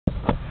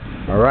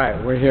All right,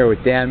 we're here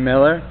with Dan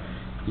Miller,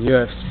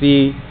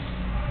 UFC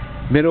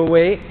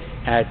middleweight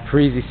at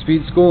Parisi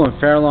Speed School in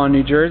Fair Lawn,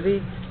 New Jersey.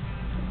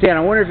 Dan, I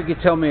wonder if you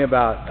could tell me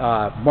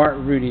about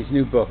Martin Rooney's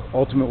new book,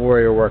 Ultimate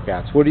Warrior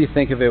Workouts. What do you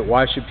think of it?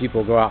 Why should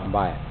people go out and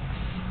buy it?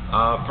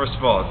 First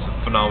of all, it's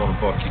a phenomenal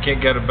book. You can't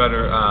get a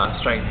better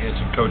strength and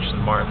conditioning coach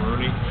than Martin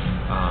Rooney.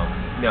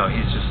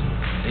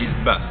 He's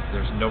the best.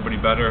 There's nobody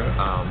better.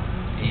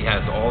 He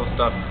has all the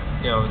stuff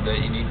that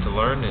you need to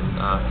learn, and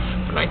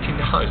for $19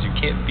 you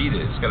can't beat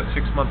it. It's got a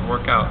 6-month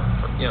workout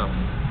for $19.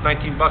 I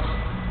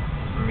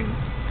mean,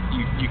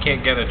 you can't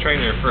get a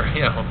trainer for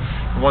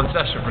one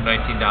session for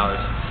 $19.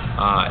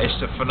 It's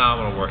a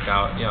phenomenal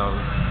workout.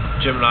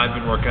 Jim and I have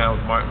been working out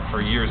with Martin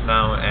for years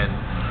now, and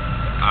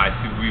I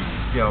think we've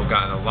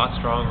gotten a lot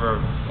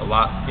stronger, a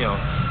lot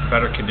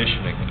better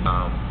conditioning.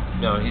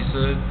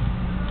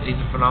 He's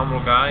a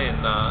phenomenal guy,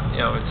 and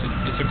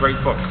it's a great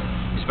book.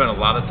 We spent a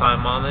lot of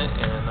time on it,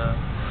 and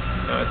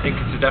I think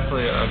it's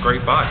definitely a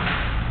great buy.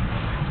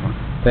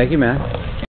 Thank you, man.